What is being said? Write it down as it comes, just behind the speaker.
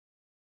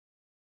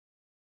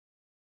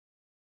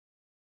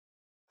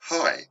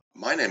Hi,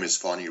 my name is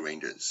Fani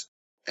Reinders,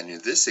 and in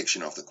this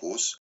section of the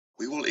course,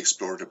 we will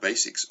explore the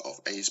basics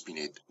of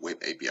ASP.NET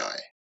Web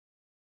API.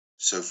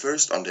 So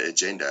first on the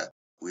agenda,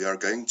 we are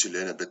going to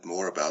learn a bit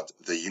more about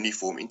the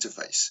uniform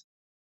interface.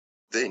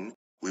 Then,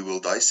 we will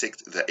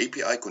dissect the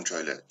API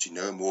controller to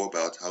know more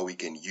about how we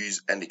can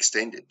use and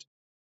extend it.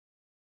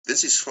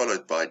 This is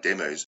followed by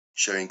demos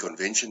showing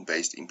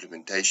convention-based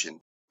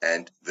implementation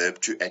and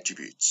verb-to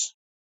attributes.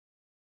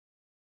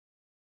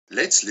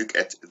 Let's look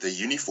at the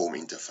uniform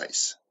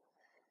interface.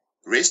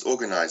 REST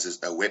organizes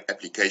a web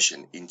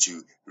application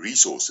into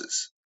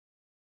resources,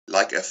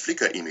 like a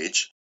Flickr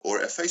image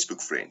or a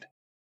Facebook friend,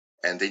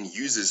 and then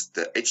uses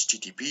the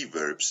HTTP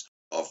verbs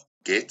of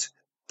get,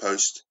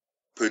 post,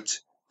 put,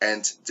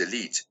 and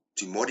delete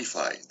to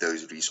modify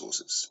those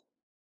resources.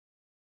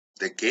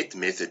 The get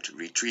method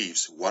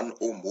retrieves one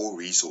or more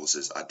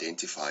resources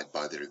identified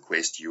by the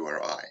request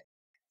URI,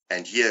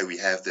 and here we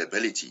have the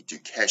ability to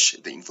cache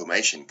the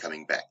information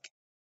coming back.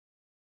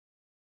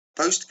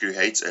 Post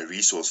creates a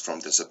resource from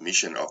the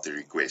submission of the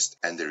request,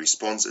 and the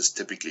response is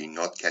typically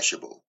not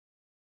cacheable.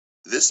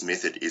 This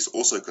method is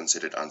also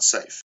considered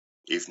unsafe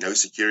if no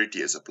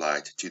security is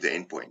applied to the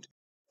endpoint,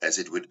 as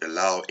it would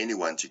allow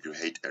anyone to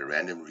create a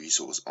random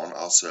resource on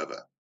our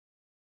server.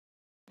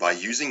 By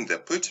using the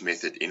put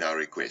method in our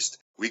request,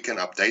 we can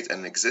update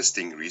an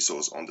existing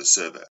resource on the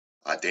server,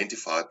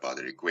 identified by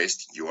the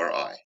request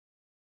URI.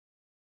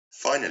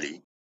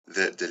 Finally,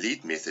 the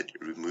delete method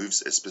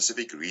removes a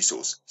specific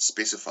resource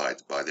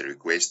specified by the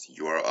request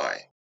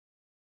URI.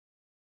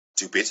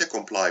 To better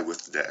comply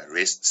with the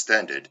REST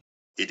standard,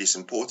 it is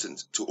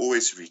important to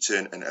always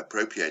return an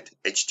appropriate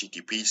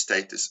HTTP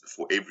status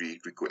for every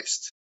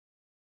request.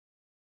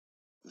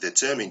 The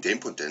term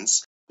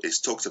idempotence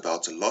is talked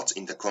about a lot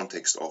in the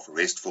context of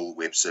RESTful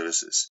web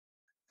services,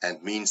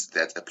 and means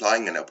that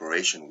applying an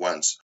operation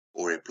once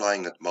or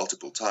applying it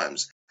multiple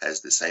times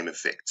has the same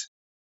effect.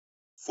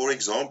 For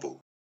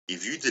example,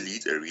 if you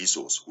delete a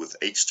resource with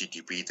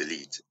HTTP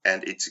delete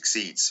and it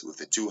succeeds with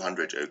a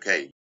 200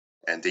 OK,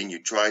 and then you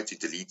try to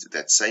delete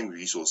that same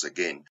resource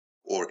again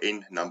or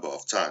n number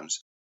of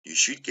times, you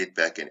should get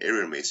back an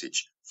error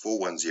message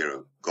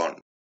 410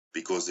 gone,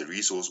 because the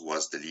resource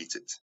was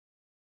deleted.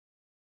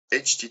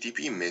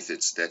 HTTP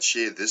methods that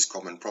share this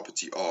common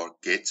property are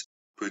get,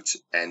 put,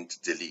 and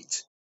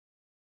delete.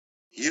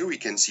 Here we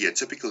can see a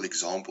typical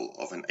example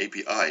of an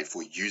API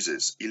for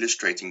users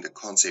illustrating the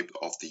concept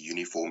of the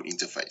uniform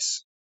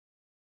interface.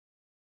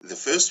 The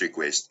first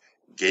request,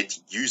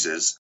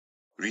 getUsers,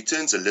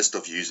 returns a list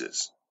of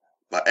users.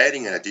 By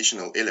adding an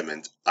additional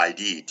element,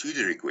 ID, to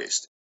the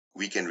request,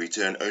 we can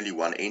return only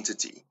one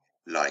entity,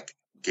 like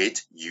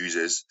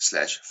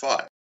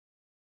getUsers/5.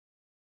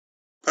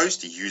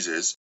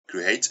 PostUsers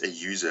creates a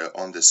user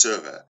on the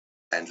server,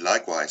 and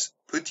likewise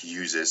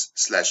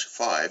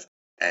PutUsers/5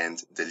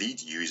 and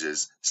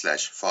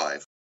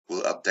DeleteUsers/5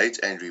 will update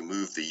and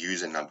remove the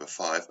user number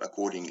 5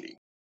 accordingly.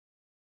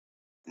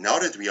 Now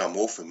that we are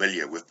more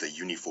familiar with the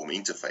uniform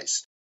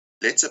interface,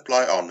 let's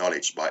apply our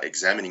knowledge by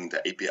examining the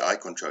API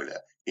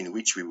controller, in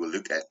which we will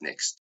look at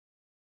next.